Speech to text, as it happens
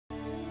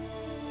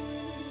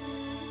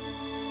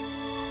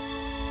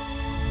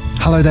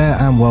Hello there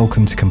and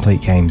welcome to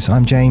Complete Games.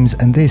 I'm James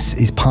and this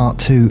is part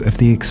 2 of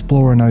the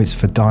Explorer notes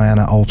for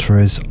Diana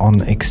Altaras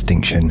on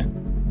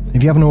Extinction.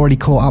 If you haven't already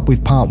caught up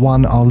with part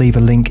 1, I'll leave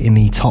a link in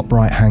the top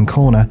right hand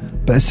corner,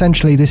 but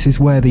essentially this is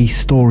where the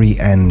story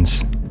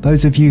ends.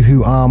 Those of you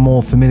who are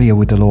more familiar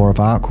with the lore of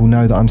ARK will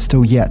know that I'm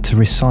still yet to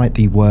recite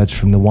the words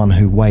from The One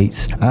Who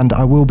Waits, and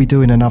I will be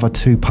doing another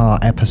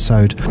 2-part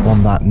episode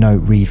on that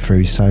note read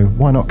through, so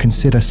why not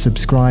consider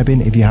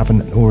subscribing if you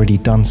haven't already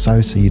done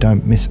so you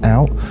don't miss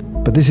out.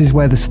 But this is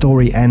where the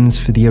story ends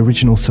for the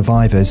original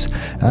survivors,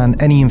 and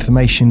any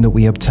information that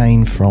we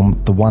obtain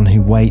from The One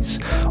Who Waits,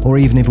 or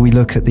even if we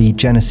look at the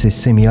Genesis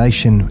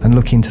simulation and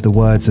look into the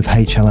words of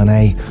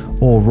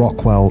HLNA or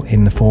Rockwell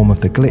in the form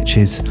of the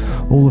glitches,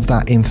 all of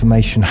that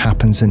information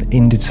happens an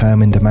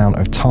indeterminate amount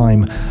of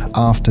time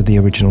after the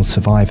original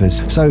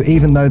survivors. So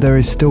even though there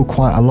is still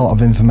quite a lot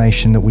of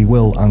information that we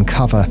will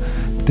uncover,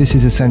 this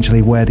is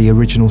essentially where the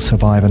original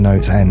survivor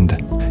notes end.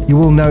 You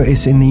will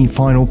notice in the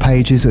final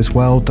pages as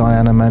well,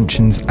 Diana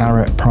mentions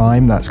Arat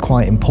Prime. That's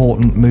quite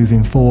important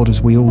moving forward,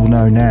 as we all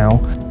know now,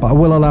 but I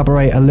will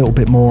elaborate a little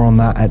bit more on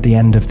that at the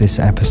end of this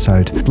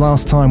episode.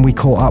 Last time we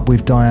caught up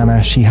with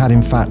Diana, she had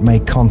in fact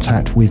made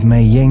contact with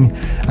Mei Ying,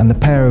 and the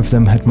pair of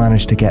them had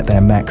managed to get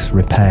their mechs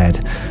repaired.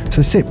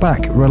 So sit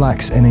back,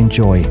 relax and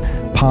enjoy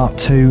part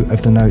 2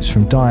 of the notes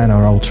from Diana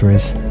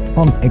Altaras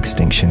on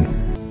Extinction.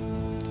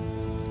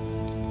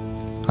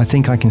 I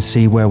think I can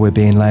see where we're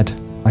being led.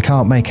 I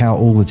can't make out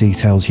all the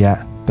details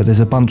yet, but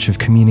there's a bunch of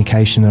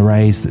communication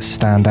arrays that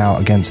stand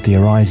out against the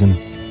horizon.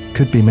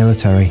 Could be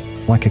military,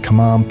 like a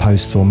command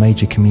post or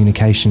major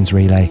communications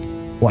relay.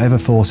 Whatever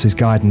force is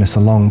guiding us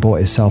along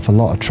bought itself a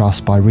lot of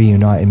trust by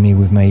reuniting me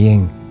with Mei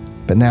Ying.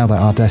 But now that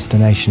our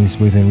destination is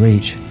within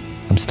reach,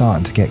 I'm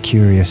starting to get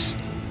curious.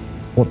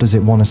 What does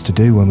it want us to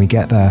do when we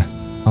get there?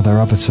 Are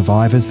there other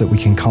survivors that we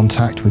can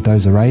contact with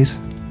those arrays?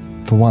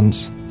 For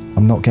once,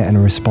 I'm not getting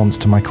a response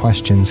to my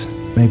questions.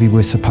 Maybe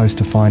we're supposed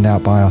to find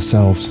out by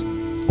ourselves,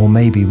 or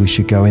maybe we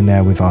should go in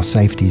there with our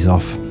safeties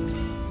off.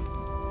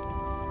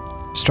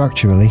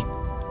 Structurally,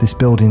 this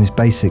building is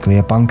basically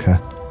a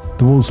bunker.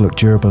 The walls look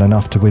durable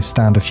enough to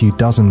withstand a few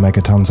dozen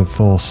megatons of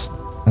force,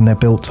 and they're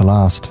built to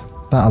last.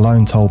 That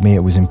alone told me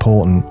it was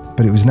important,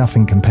 but it was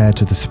nothing compared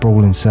to the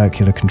sprawling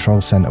circular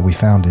control center we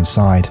found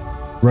inside.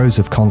 Rows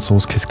of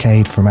consoles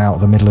cascade from out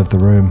the middle of the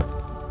room,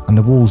 and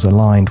the walls are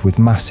lined with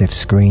massive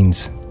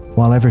screens.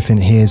 While everything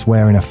here is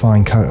wearing a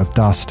fine coat of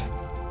dust,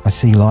 I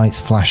see lights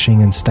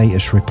flashing and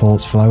status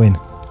reports flowing.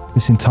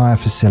 This entire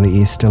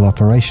facility is still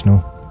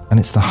operational, and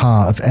it's the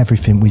heart of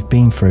everything we've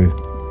been through.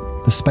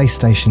 The space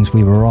stations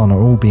we were on are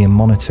all being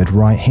monitored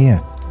right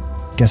here.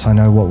 Guess I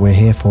know what we're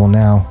here for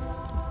now.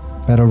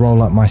 Better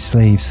roll up my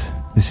sleeves.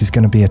 This is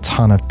going to be a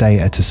ton of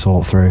data to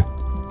sort through.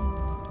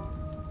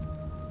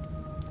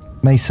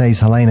 May says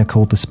Helena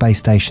called the space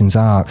stations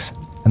ARKs,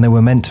 and they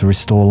were meant to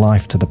restore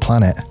life to the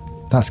planet.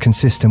 That's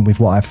consistent with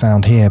what I've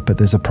found here, but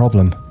there's a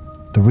problem.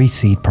 The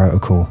reseed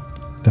protocol,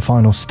 the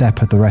final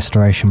step of the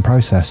restoration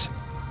process,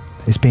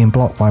 is being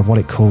blocked by what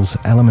it calls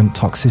element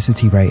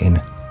toxicity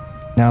rating.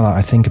 Now that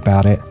I think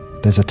about it,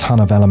 there's a ton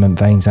of element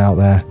veins out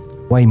there,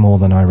 way more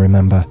than I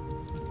remember.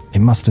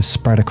 It must have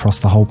spread across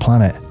the whole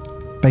planet.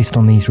 Based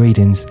on these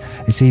readings,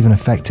 it's even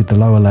affected the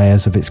lower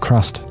layers of its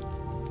crust.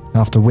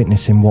 After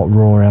witnessing what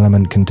raw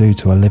element can do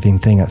to a living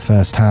thing at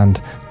first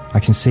hand, I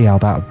can see how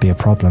that would be a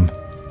problem.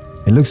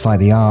 It looks like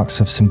the ARKs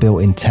have some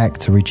built-in tech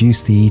to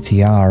reduce the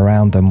ETR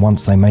around them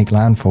once they make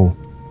landfall,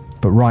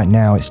 but right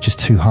now it's just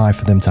too high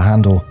for them to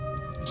handle.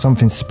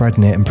 Something's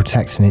spreading it and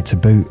protecting it to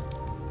boot.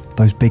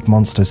 Those big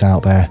monsters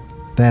out there,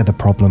 they're the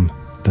problem,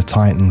 the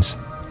Titans.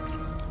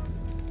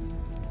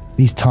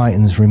 These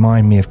Titans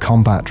remind me of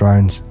combat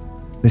drones.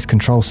 This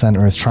control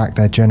center has tracked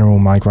their general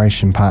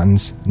migration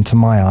patterns, and to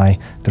my eye,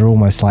 they're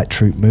almost like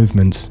troop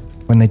movements.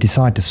 When they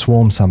decide to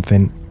swarm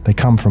something, they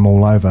come from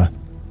all over,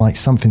 like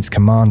something's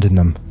commanding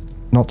them.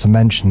 Not to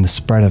mention the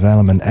spread of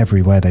element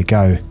everywhere they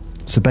go.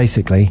 So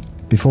basically,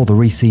 before the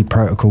reseed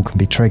protocol can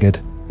be triggered,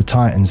 the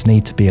Titans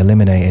need to be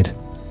eliminated.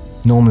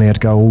 Normally I'd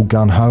go all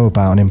gung-ho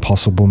about an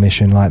impossible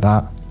mission like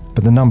that,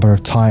 but the number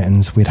of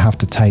Titans we'd have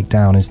to take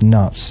down is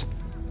nuts.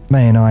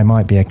 May and I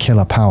might be a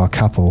killer power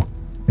couple,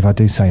 if I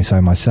do say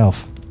so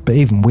myself, but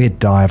even we'd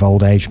die of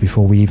old age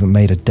before we even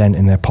made a dent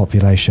in their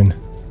population.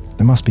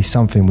 There must be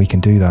something we can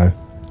do though.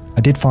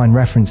 I did find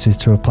references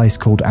to a place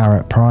called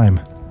Arat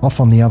Prime, off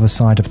on the other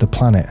side of the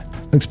planet.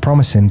 Looks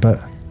promising, but,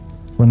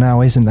 well,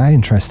 now isn't that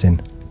interesting?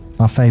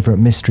 Our favourite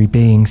mystery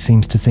being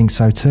seems to think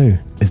so too.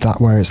 Is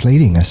that where it's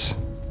leading us?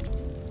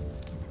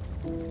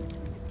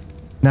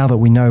 Now that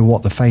we know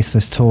what the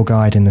faceless tour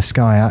guide in the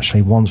sky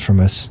actually wants from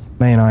us,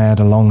 May and I had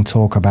a long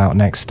talk about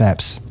next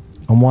steps.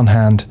 On one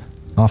hand,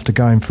 after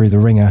going through the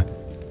ringer,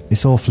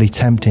 it's awfully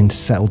tempting to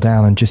settle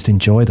down and just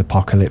enjoy the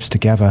apocalypse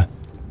together.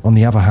 On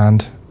the other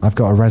hand, I've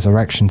got a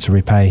resurrection to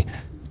repay,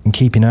 and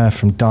keeping Earth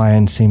from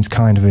dying seems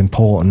kind of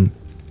important.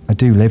 I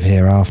do live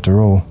here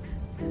after all.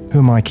 Who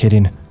am I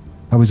kidding?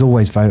 I was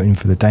always voting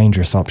for the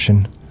dangerous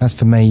option. As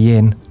for Mei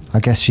Yin, I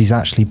guess she's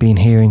actually been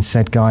hearing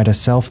said guide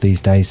herself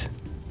these days.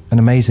 And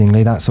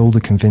amazingly, that's all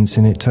the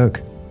convincing it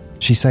took.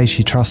 She says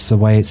she trusts the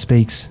way it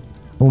speaks,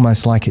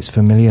 almost like it's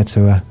familiar to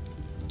her.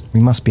 We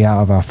must be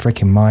out of our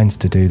frickin' minds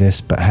to do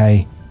this, but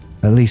hey,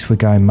 at least we're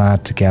going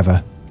mad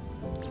together.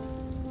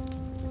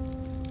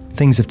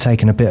 Things have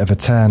taken a bit of a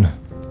turn,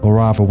 or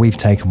rather we've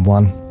taken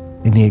one,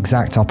 in the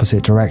exact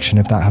opposite direction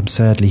of that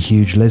absurdly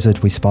huge lizard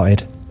we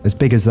spotted. As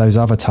big as those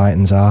other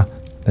titans are,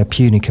 they're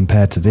puny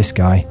compared to this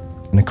guy,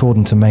 and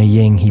according to Mei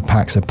Ying, he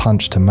packs a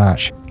punch to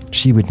match.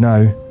 She would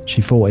know,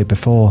 she fought it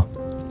before,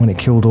 when it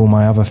killed all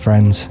my other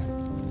friends.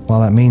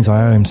 While that means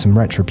I owe him some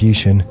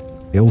retribution,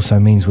 it also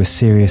means we're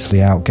seriously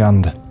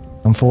outgunned.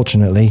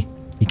 Unfortunately,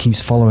 he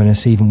keeps following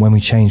us even when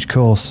we change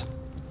course,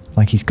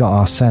 like he's got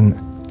our scent.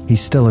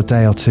 He's still a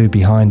day or two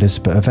behind us,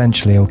 but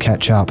eventually he'll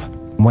catch up,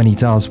 and when he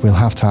does, we'll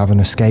have to have an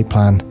escape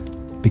plan,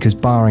 because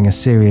barring a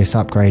serious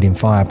upgrade in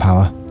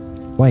firepower...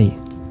 Wait,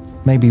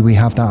 maybe we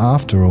have that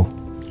after all.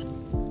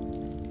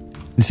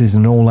 This is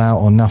an all-out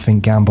or nothing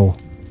gamble.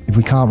 If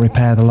we can't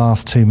repair the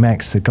last 2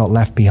 mechs that got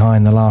left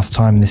behind the last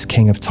time this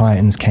King of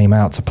Titans came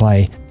out to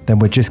play, then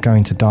we're just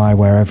going to die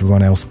where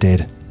everyone else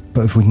did.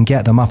 But if we can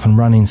get them up and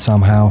running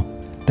somehow,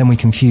 then we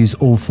can fuse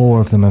all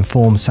 4 of them and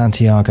form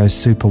Santiago's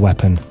super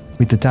weapon.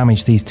 With the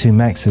damage these 2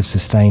 mechs have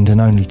sustained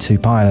and only 2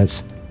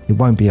 pilots, it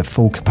won't be at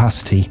full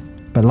capacity,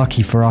 but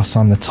lucky for us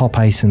I'm the top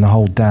ace in the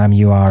whole damn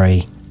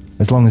URE.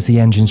 As long as the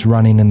engine's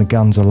running and the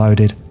guns are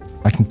loaded,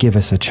 I can give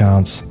us a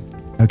chance.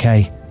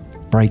 Okay,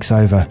 break's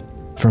over.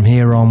 From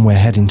here on we're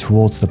heading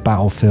towards the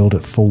battlefield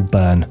at full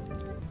burn.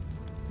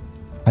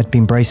 I'd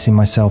been bracing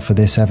myself for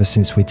this ever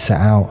since we'd set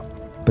out,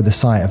 but the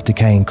sight of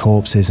decaying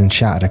corpses and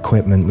shattered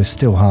equipment was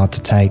still hard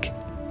to take.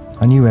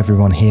 I knew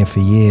everyone here for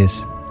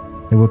years.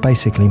 They were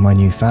basically my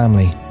new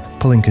family.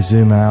 Pulling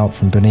Kazuma out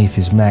from beneath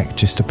his mech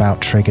just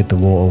about triggered the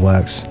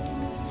waterworks.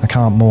 I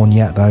can't mourn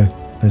yet though,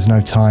 there's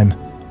no time,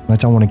 and I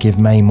don't want to give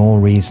Mei more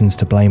reasons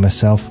to blame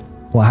herself.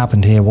 What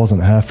happened here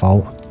wasn't her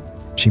fault.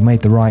 She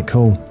made the right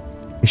call.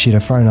 If she'd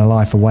have thrown her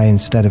life away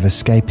instead of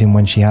escaping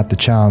when she had the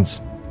chance,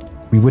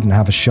 we wouldn't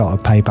have a shot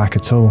at payback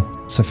at all.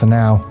 So for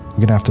now,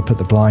 we're gonna have to put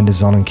the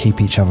blinders on and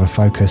keep each other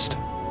focused.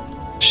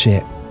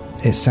 Shit,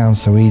 it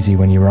sounds so easy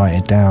when you write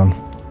it down.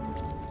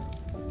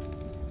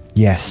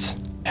 Yes,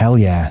 hell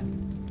yeah,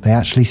 they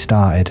actually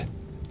started.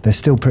 They're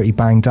still pretty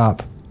banged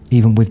up,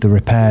 even with the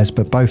repairs,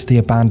 but both the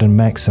abandoned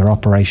mechs are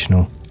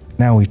operational.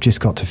 Now we've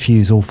just got to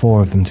fuse all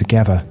 4 of them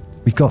together.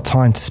 We've got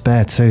time to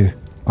spare too.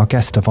 Our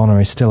guest of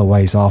honour is still a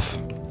ways off.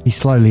 He's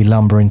slowly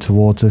lumbering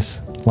towards us,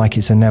 like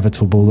it's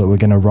inevitable that we're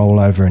going to roll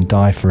over and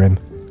die for him.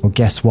 Well,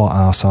 guess what,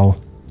 arsehole?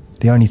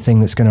 The only thing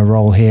that's going to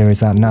roll here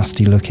is that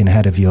nasty looking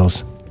head of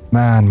yours.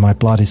 Man, my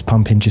blood is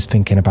pumping just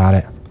thinking about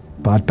it.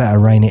 But I'd better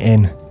rein it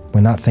in.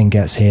 When that thing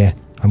gets here,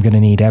 I'm going to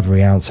need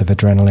every ounce of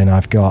adrenaline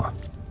I've got.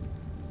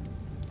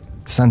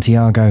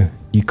 Santiago,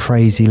 you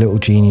crazy little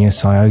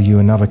genius, I owe you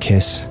another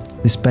kiss.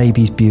 This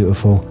baby's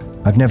beautiful.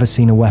 I've never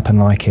seen a weapon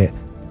like it.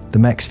 The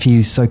mechs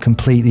fuse so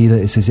completely that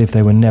it's as if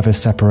they were never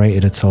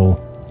separated at all.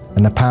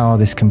 And the power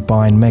this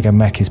combined mega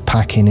mech is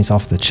packing is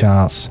off the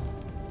charts.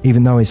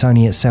 Even though it's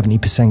only at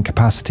 70%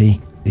 capacity,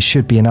 it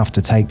should be enough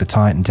to take the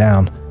Titan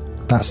down.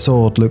 That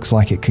sword looks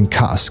like it can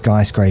cut a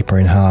skyscraper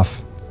in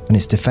half, and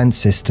its defense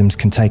systems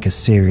can take a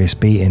serious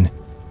beating.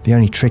 The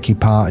only tricky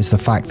part is the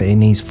fact that it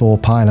needs 4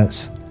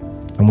 pilots,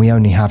 and we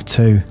only have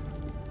 2.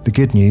 The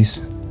good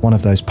news, one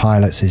of those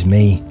pilots is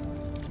me.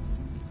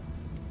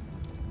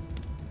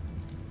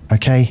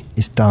 Okay,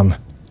 it's done.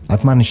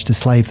 I've managed to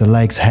slave the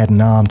legs, head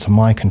and arm to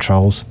my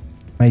controls.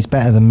 May's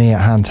better than me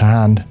at hand to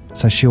hand,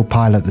 so she'll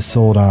pilot the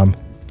sword arm,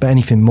 but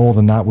anything more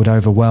than that would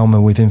overwhelm her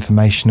with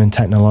information and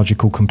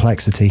technological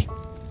complexity.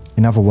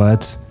 In other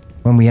words,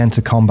 when we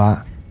enter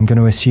combat, I'm going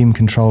to assume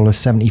control of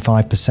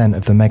 75%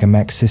 of the Mega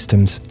Mech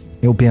systems.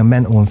 It'll be a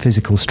mental and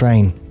physical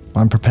strain,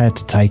 but I'm prepared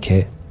to take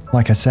it.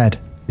 Like I said,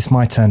 it's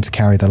my turn to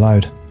carry the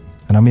load,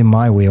 and I'm in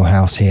my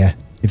wheelhouse here.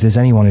 If there's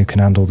anyone who can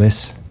handle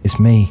this, it's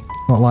me.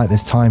 Not like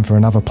there's time for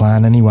another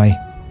plan anyway.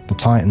 The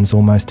Titan's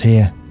almost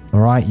here.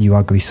 Alright, you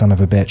ugly son of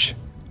a bitch.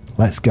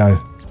 Let's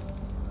go.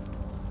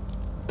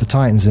 The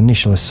Titan's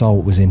initial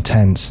assault was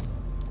intense,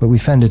 but we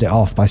fended it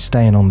off by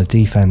staying on the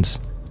defense.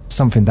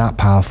 Something that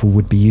powerful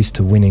would be used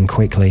to winning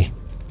quickly.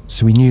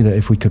 So we knew that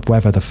if we could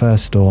weather the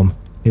first storm,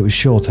 it was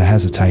sure to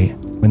hesitate.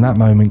 When that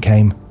moment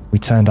came, we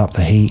turned up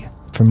the heat.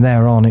 From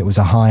there on, it was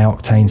a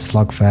high-octane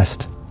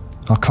slugfest.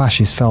 Our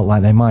clashes felt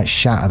like they might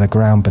shatter the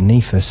ground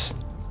beneath us,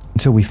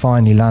 until we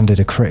finally landed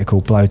a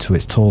critical blow to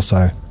its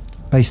torso.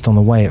 Based on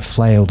the way it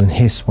flailed and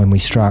hissed when we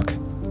struck,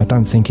 I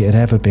don't think it had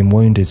ever been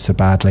wounded so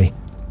badly.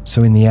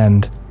 So in the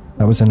end,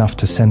 that was enough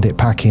to send it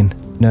packing,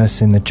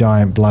 nursing the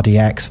giant bloody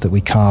X that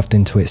we carved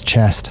into its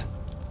chest.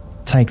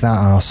 Take that,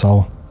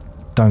 arsehole.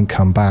 Don't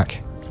come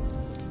back.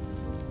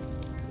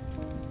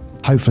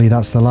 Hopefully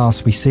that's the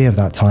last we see of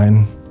that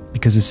Titan,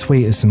 because as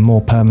sweet as some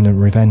more permanent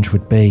revenge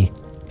would be,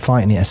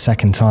 fighting it a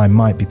second time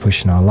might be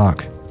pushing our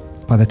luck.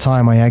 By the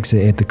time I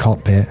exited the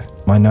cockpit,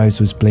 my nose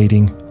was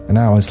bleeding, and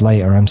hours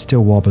later I'm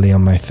still wobbly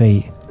on my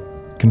feet.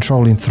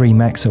 Controlling 3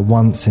 mechs at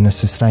once in a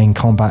sustained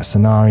combat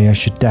scenario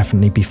should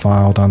definitely be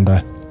filed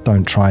under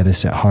 "Don't try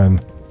this at home."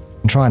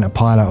 and trying to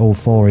pilot all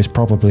 4 is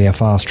probably a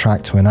fast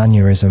track to an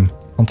aneurysm.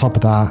 On top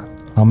of that,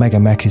 our mega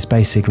mech is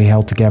basically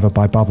held together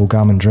by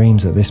bubblegum and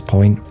dreams at this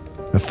point.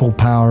 At full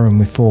power and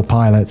with 4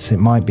 pilots, it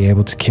might be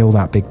able to kill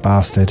that big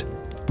bastard,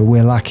 but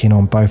we're lacking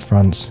on both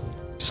fronts.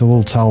 So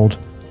all told,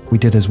 we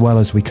did as well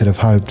as we could have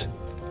hoped.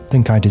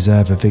 Think I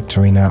deserve a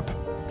victory nap.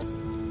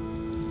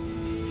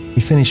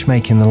 We finished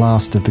making the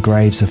last of the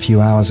graves a few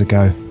hours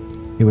ago.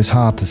 It was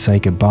hard to say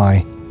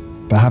goodbye,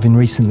 but having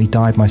recently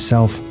died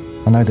myself,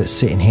 I know that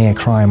sitting here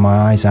crying my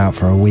eyes out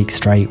for a week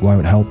straight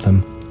won't help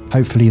them.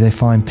 Hopefully they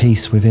find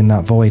peace within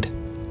that void,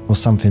 or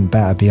something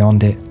better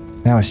beyond it.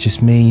 Now it's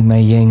just me,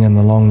 Mei Ying, and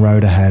the long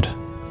road ahead.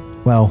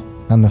 Well,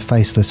 and the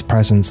faceless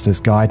presence that's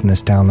guiding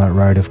us down that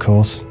road, of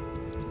course.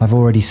 I've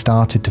already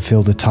started to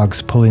feel the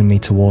tugs pulling me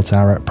towards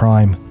Arat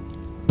Prime.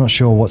 Not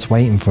sure what's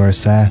waiting for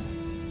us there,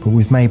 but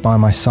with Mei by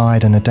my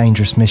side and a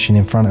dangerous mission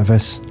in front of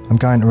us, I'm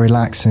going to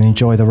relax and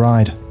enjoy the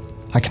ride.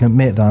 I can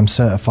admit that I'm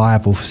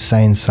certifiable for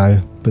saying so,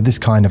 but this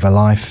kind of a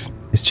life,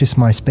 it's just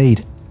my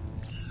speed.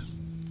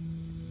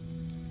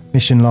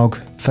 Mission log,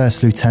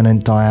 First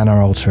Lieutenant Diana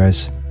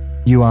Altaras,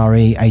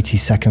 URE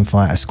 82nd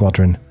Fighter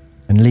Squadron,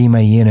 and Li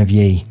Mei Yin of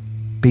Yi,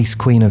 Beast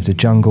Queen of the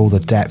Jungle, the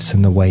Depths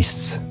and the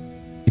Wastes.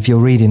 If you're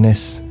reading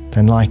this,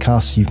 then like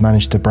us, you've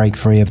managed to break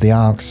free of the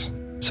ARKs.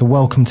 So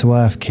welcome to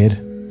Earth, kid.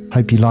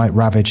 Hope you like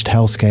ravaged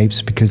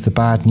hellscapes, because the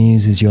bad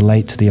news is you're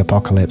late to the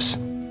apocalypse.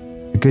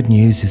 The good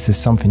news is there's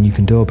something you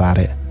can do about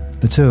it.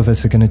 The 2 of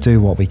us are going to do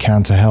what we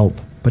can to help,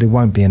 but it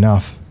won't be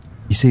enough.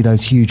 You see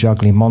those huge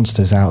ugly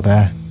monsters out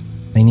there?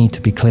 They need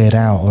to be cleared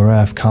out or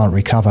Earth can't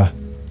recover.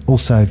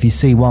 Also, if you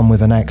see one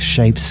with an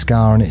X-shaped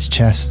scar on its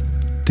chest,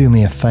 do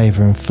me a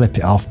favour and flip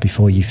it off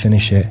before you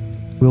finish it.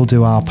 We'll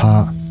do our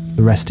part,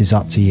 the rest is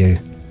up to you.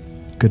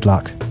 Good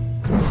luck.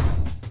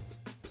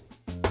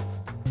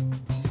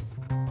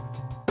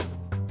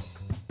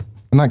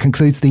 And that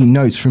concludes the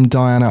notes from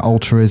Diana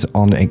Altaras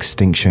on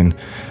Extinction.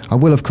 I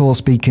will of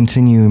course be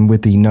continuing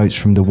with the notes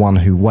from The One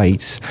Who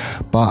Waits,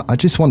 but I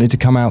just wanted to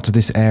come out to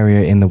this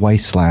area in the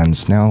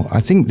Wastelands. Now, I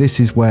think this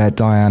is where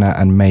Diana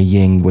and Mei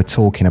Ying were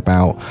talking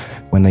about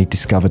when they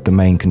discovered the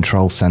main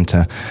control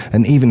center.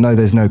 And even though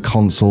there's no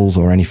consoles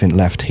or anything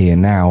left here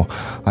now,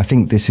 I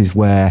think this is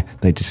where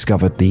they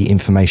discovered the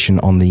information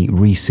on the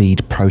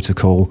reseed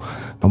protocol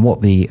and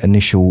what the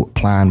initial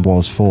plan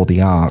was for the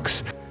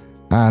ARKs,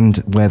 and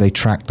where they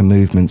track the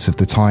movements of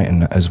the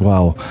Titan as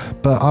well.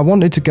 But I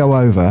wanted to go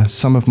over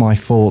some of my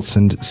thoughts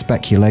and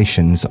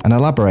speculations and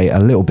elaborate a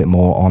little bit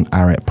more on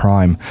Arat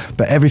Prime.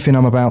 But everything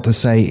I'm about to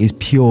say is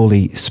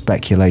purely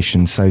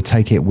speculation, so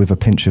take it with a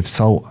pinch of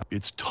salt.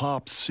 It's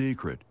top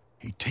secret.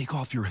 Hey, take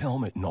off your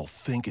helmet and I'll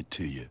think it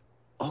to you.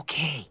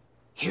 Okay,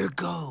 here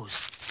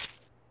goes.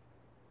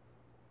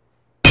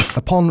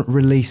 Upon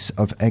release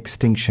of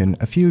Extinction,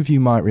 a few of you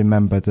might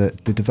remember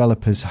that the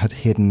developers had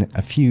hidden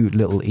a few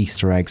little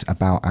Easter eggs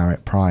about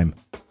Arat Prime.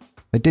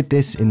 They did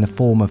this in the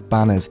form of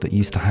banners that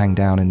used to hang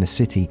down in the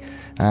city,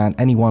 and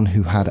anyone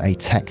who had a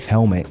tech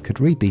helmet could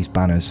read these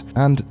banners,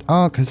 and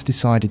ARK has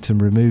decided to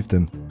remove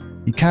them.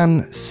 You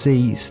can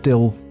see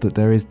still that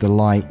there is the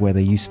light where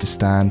they used to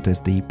stand. There's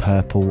the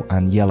purple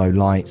and yellow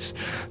lights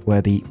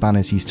where the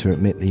banners used to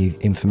emit the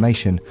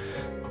information.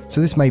 So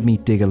this made me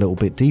dig a little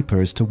bit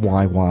deeper as to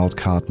why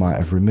Wildcard might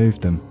have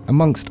removed them.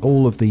 Amongst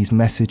all of these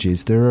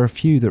messages, there are a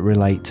few that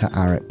relate to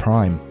Arat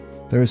Prime.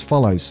 They're as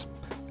follows: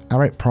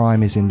 Arat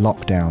Prime is in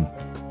lockdown.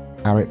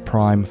 Arat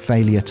Prime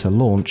failure to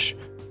launch.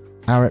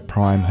 Arat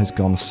Prime has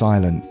gone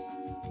silent.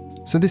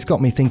 So this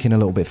got me thinking a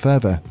little bit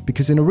further,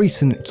 because in a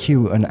recent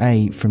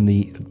Q&A from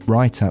the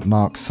writer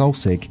Mark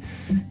Solsig,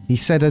 he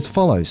said as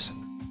follows: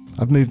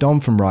 I've moved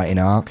on from writing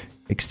ARK.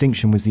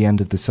 Extinction was the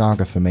end of the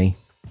saga for me.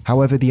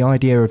 However, the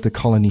idea of the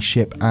colony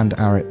ship and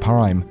Arat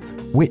Prime,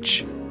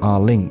 which are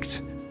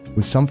linked,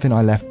 was something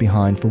I left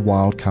behind for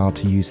Wildcard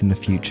to use in the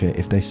future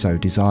if they so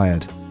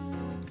desired.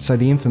 So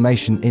the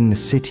information in the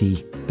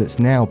city that's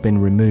now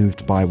been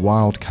removed by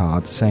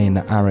Wildcard saying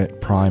that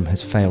Arat Prime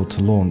has failed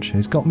to launch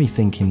has got me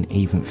thinking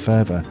even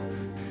further.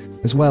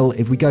 As well,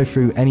 if we go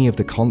through any of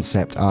the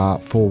concept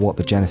art for what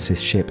the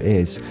Genesis ship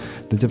is,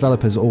 the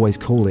developers always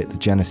call it the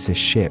Genesis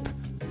ship.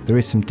 There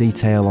is some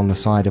detail on the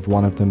side of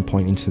one of them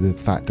pointing to the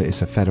fact that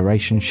it's a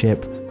Federation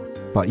ship,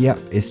 but yep,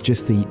 it's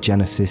just the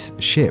Genesis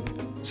ship,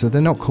 so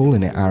they're not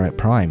calling it Arat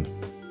Prime.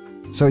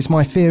 So it's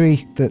my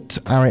theory that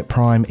Arat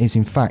Prime is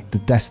in fact the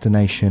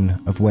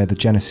destination of where the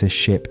Genesis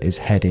ship is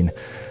heading,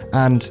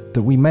 and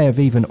that we may have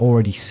even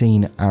already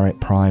seen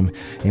Arat Prime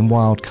in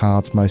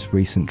Wildcard's most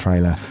recent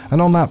trailer.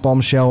 And on that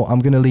bombshell, I'm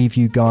going to leave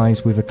you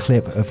guys with a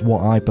clip of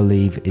what I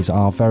believe is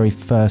our very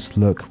first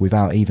look,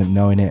 without even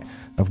knowing it,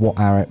 of what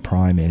Arat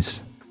Prime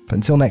is. But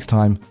until next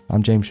time,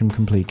 I'm James from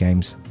Complete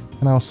Games,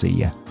 and I'll see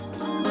ya.